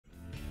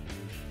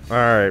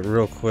Alright,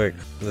 real quick.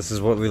 This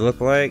is what we look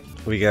like.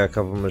 We got a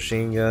couple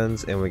machine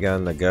guns, and we got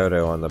an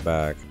Ogado on the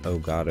back.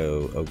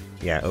 Ogado.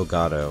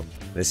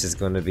 This is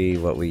going to be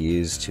what we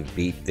use to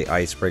beat the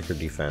icebreaker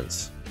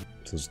defense.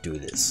 So let's do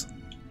this.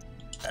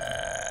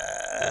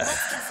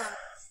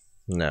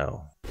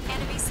 No.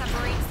 Enemy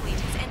submarine fleet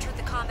has entered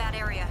the combat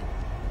area.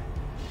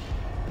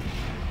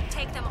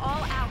 Take them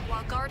all out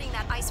while guarding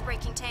that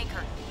ice-breaking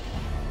tanker.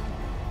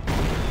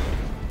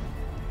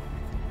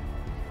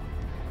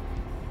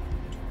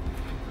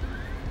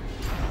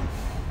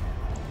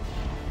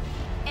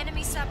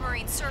 Enemy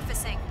submarine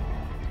surfacing.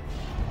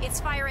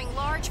 It's firing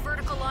large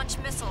vertical launch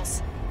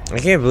missiles. I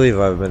can't believe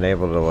I've been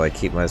able to like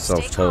keep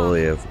myself Stay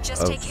totally calm.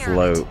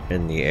 afloat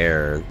in the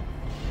air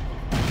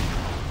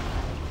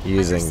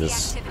using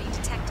this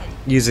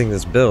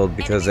build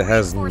because it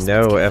has no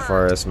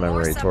FRS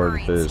memory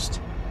toward boost.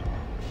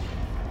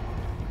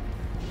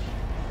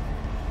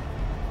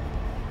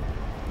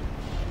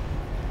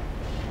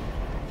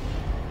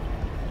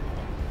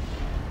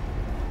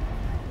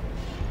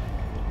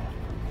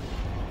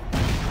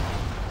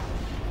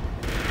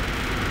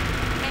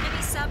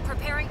 Enemy sub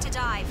preparing to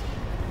dive.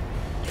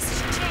 This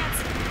is your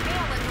chance.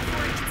 Bail it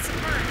before it can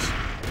submerge.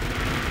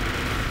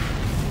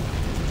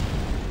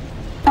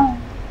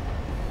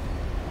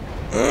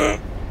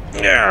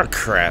 Ah,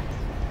 crap.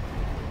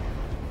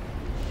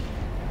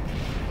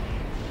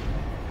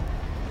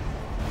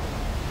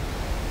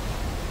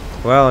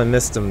 Well, I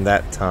missed him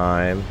that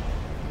time.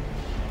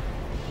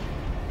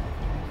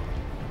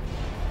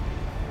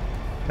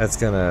 That's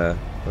gonna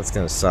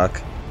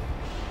suck.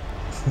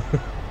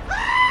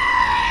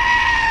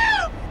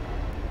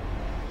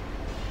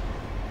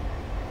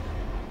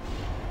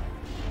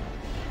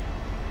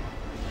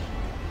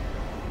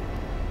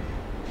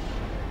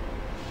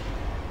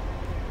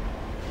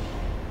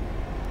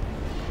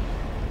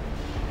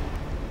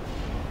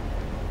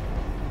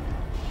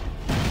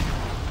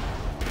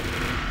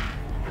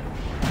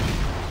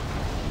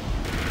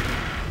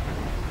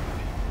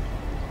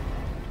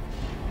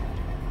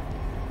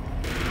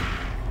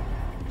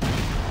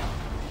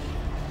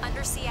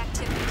 Undersea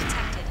activity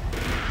detected.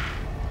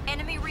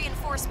 Enemy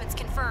reinforcements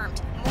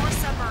confirmed. More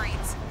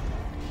submarines.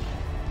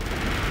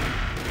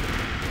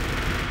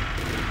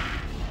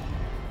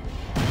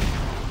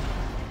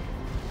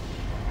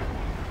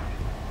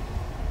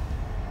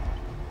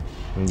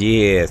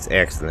 Yes,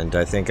 excellent.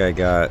 I think I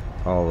got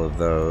all of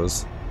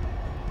those.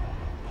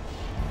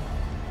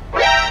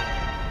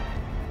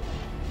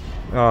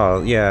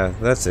 Oh, yeah,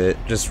 that's it.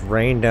 Just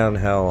rain down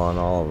hell on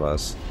all of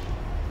us.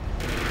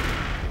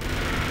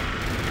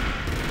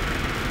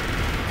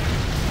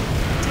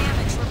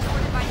 Damage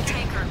reported by the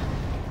tanker.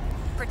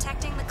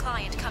 Protecting the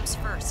client comes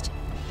first.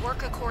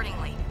 Work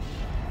accordingly.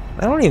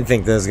 I don't even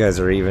think those guys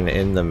are even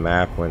in the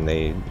map when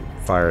they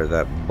fire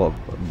that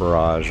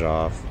barrage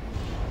off.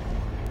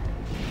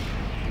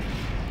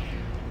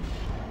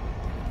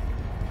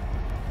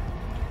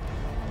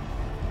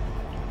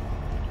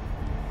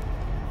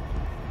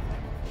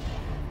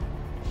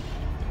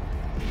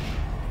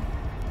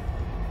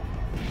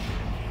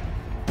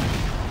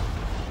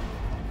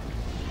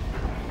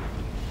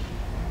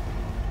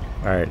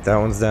 Alright, that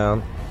one's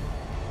down.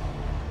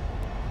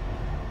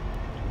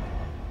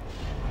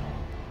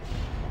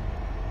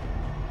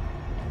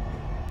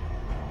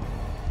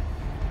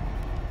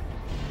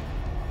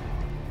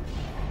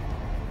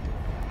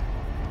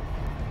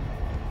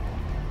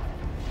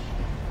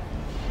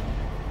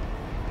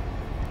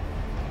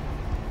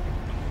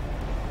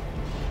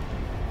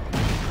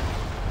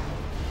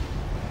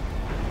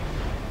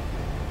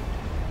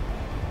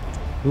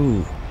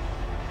 Ooh.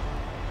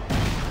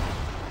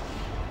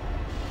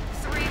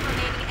 3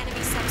 remaining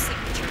enemy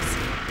sub-signatures.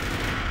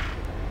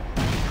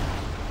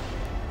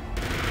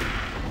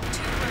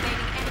 2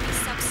 remaining enemy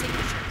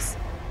sub-signatures.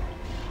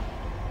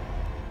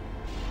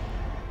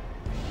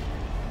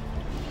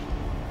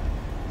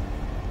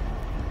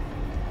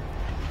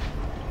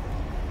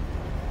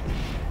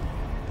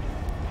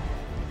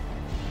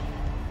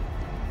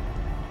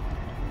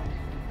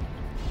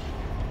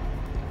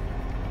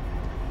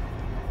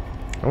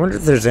 I wonder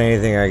if there's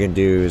anything I can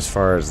do as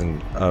far as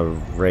a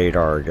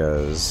radar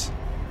goes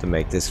to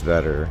make this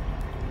better.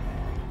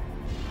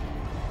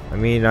 I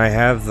mean, I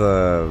have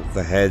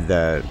the head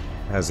that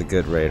has a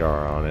good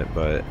radar on it,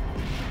 but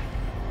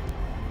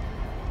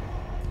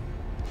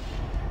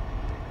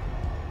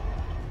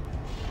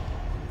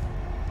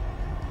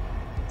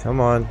come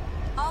on.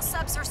 All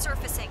subs are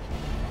surfacing.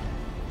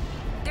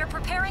 They're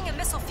preparing a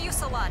missile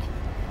fusillade.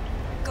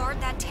 Guard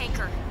that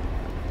tanker.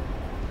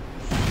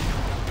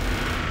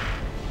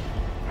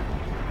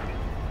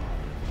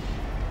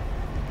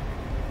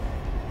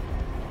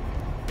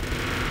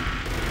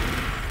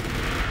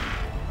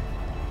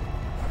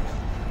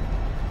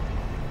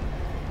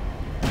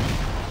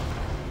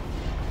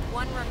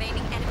 One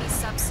remaining enemy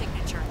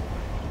sub-signature.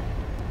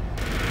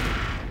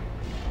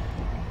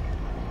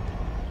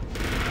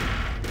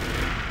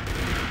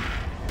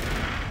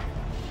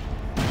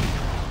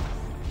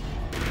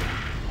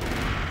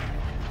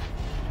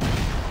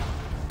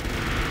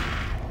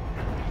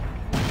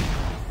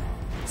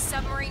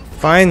 Submarine fleet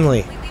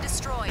Finally! completely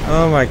destroyed.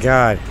 Oh my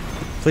god.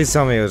 Please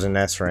tell me it was an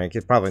S rank.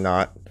 It's probably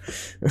not.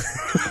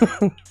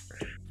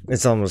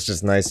 It's almost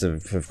just nice to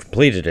have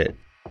completed it.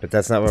 But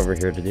that's not what we're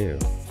here to do.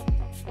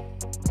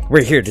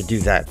 We're here to do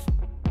that